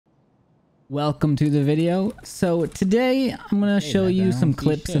Welcome to the video. So today I'm going to show you some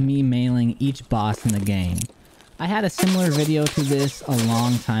clips of me mailing each boss in the game. I had a similar video to this a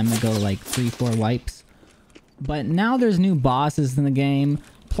long time ago, like 3-4 wipes. But now there's new bosses in the game.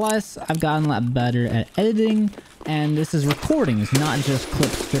 Plus I've gotten a lot better at editing, and this is recordings, not just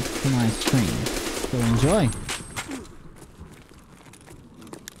clip strips from my stream. So enjoy.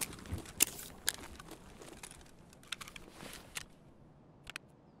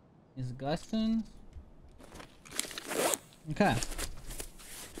 Is Gustin? Okay.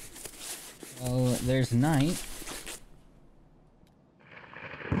 So there's night.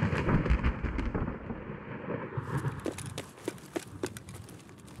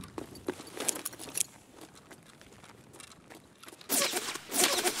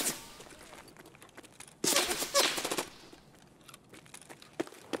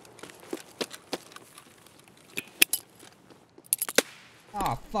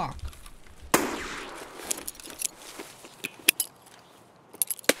 Oh fuck.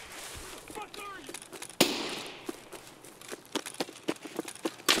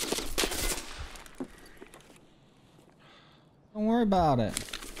 Don't worry about it.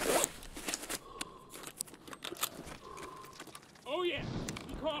 Oh yeah,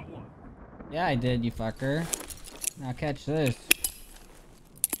 you caught one. Yeah, I did, you fucker. Now catch this.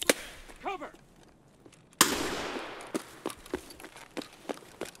 Cover.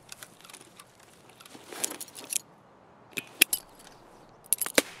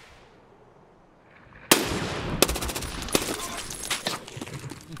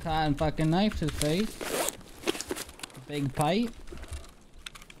 Caught and fucking knifed his face. Big pipe.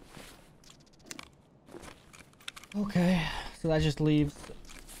 Okay, so that just leaves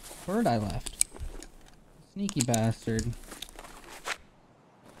bird I left. Sneaky bastard.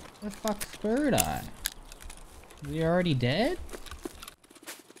 Where the fuck's bird eye? We already dead?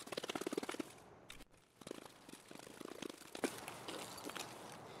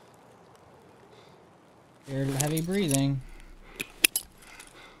 You're heavy breathing.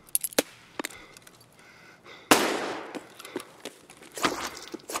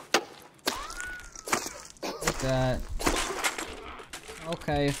 That.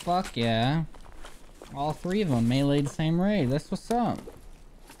 Okay, fuck yeah. All three of them meleeed the same raid. That's what's up.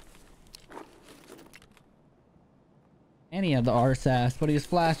 And he had the RSAS, but he was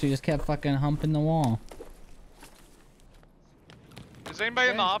flashed. He just kept fucking humping the wall. Is anybody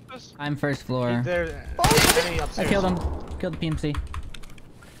in the office? I'm first floor. I killed him. Killed the PMC.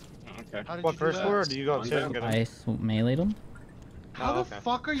 Okay. What, first floor, or do you go upstairs and get him? I meleeed him. How the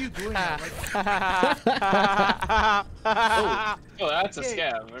fuck are you doing that? Oh, that's a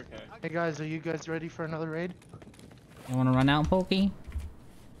scab. Okay. Hey guys, are you guys ready for another raid? You wanna run out, Pokey?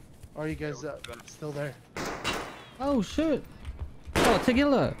 Or are you guys still there? Oh shit. Oh,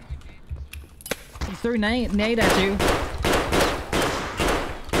 tequila. He threw nade at you.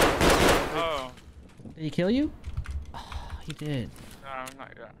 Oh. Did he kill you? Oh, he did. No,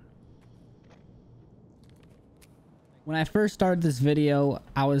 not yet. When I first started this video,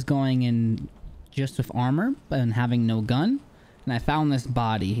 I was going in just with armor and having no gun, and I found this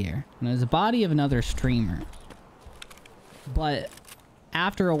body here, and it was a body of another streamer. But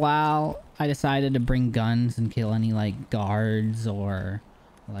after a while, I decided to bring guns and kill any like guards or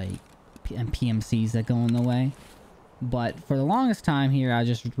like PMCs that go in the way. But for the longest time here, I was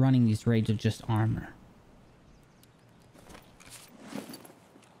just running these raids with just armor.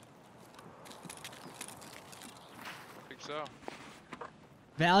 So.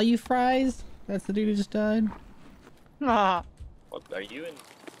 Value fries? That's the dude who just died? Nah. What are you in?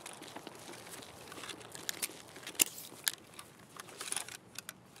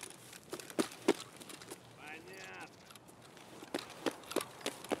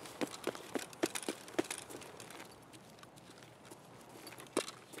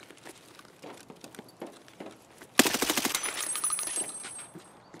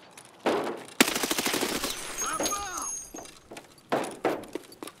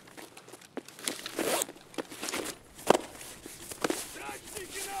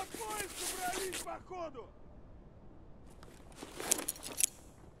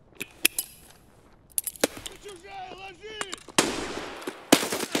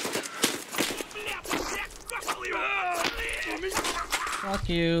 Fuck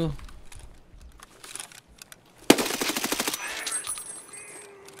you.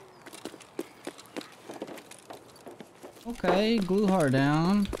 Okay, glue hard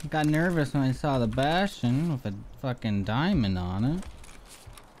down. Got nervous when I saw the Bastion with a fucking diamond on it.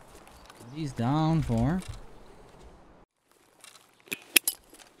 He's down for.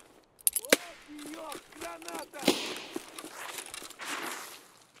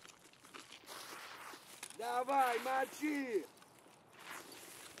 Давай, мочи!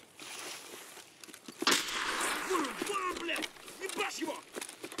 Вон, блядь! Ебашь его!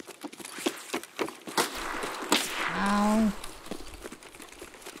 Ow.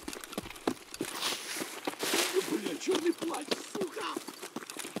 Бля, черный плащ, сука!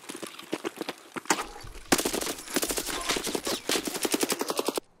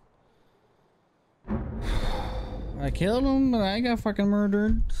 I killed him, but I got fucking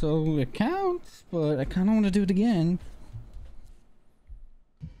murdered, so it counts, but I kind of want to do it again.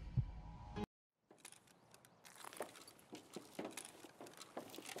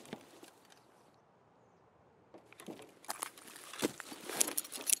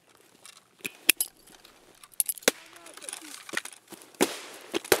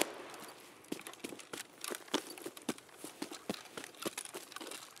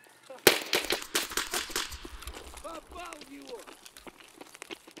 Попал в него!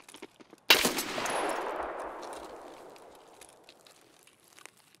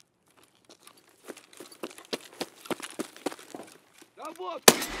 Да вот!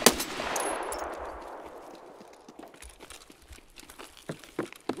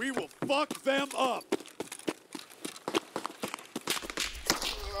 We will fuck them up.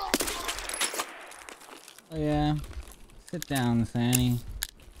 Oh yeah, sit down, Sandy.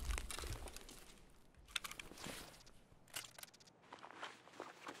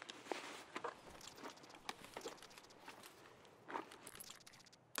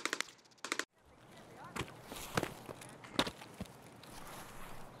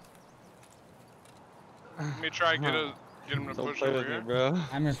 Let me try get him to Don't push play over with me, here. bro.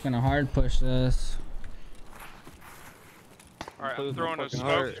 I'm just gonna hard push this. Alright, Play I'm with my throwing a fucking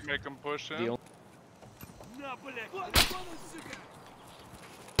smoke heart. to make him push The in. only- На, блядь!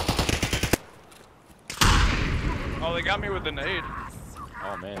 Oh, they got me with the nade.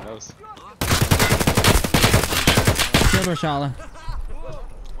 Oh man, that was. Killed Rashala.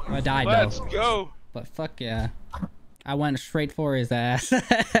 I died Let's though. go. But fuck yeah. I went straight for his ass.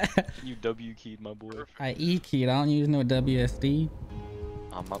 You W keyed my boy. I E keyed. I don't use no WSD.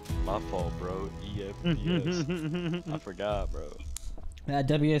 Oh, my fault, bro. EFDS. I forgot, bro. That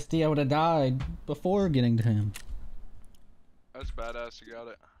WSD, I would have died before getting to him. That's badass. You got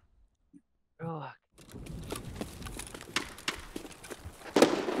it.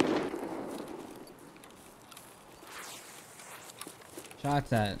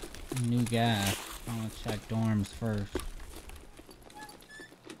 Shots at new gas. I want to check dorms first.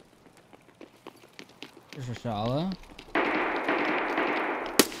 Here's Rashala.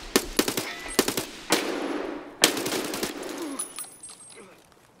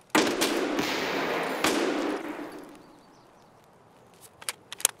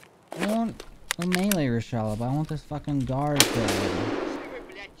 I want a melee Rashala, but I want this fucking guard killer. Вы,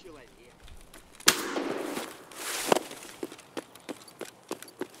 блядь, человек!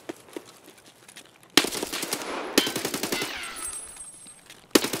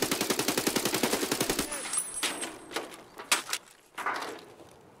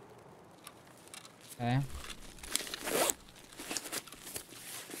 Okay.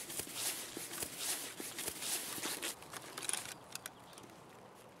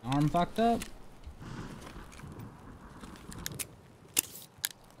 Arm fucked up?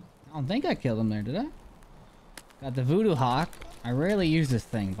 I don't think I killed him there, did I? Got the voodoo hawk. I rarely use this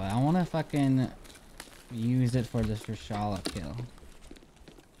thing, but I want to fucking use it for this Rashala kill.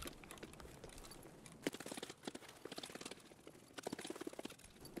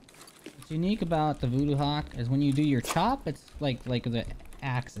 What's unique about the voodoo hawk is when you do your chop, it's like the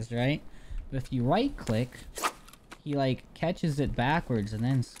axis, right? But if you right click, he like catches it backwards and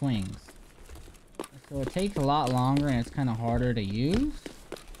then swings. So it takes a lot longer and it's kind of harder to use,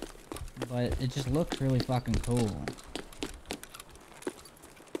 but it just looks really fucking cool.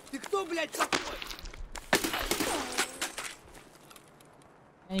 Ты кто, блядь, такой?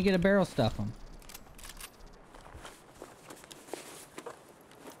 And you get a barrel stuff him.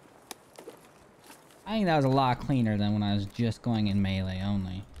 I think that was a lot cleaner than when I was just going in melee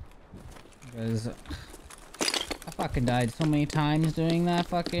only. Because I fucking died so many times doing that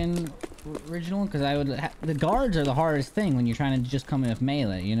fucking original. Because I would the guards are the hardest thing when you're trying to just come in with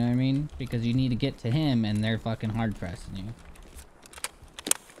melee. You know what I mean? Because you need to get to him and they're fucking hard pressing you.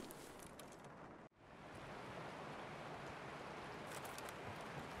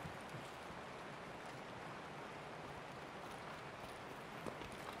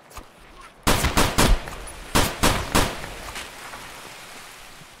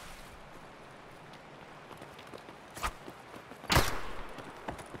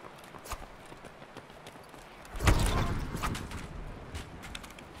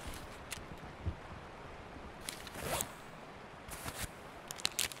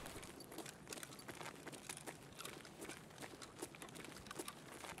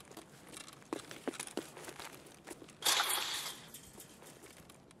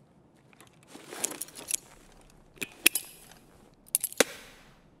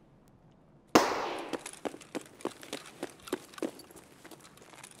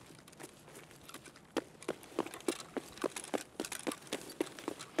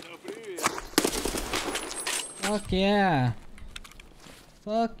 Fuck yeah.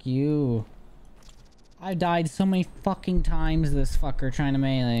 Fuck you. I died so many fucking times this fucker trying to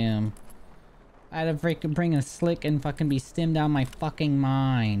melee him. I had to freaking bring a slick and fucking be stimmed down my fucking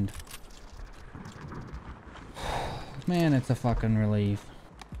mind. Man, it's a fucking relief.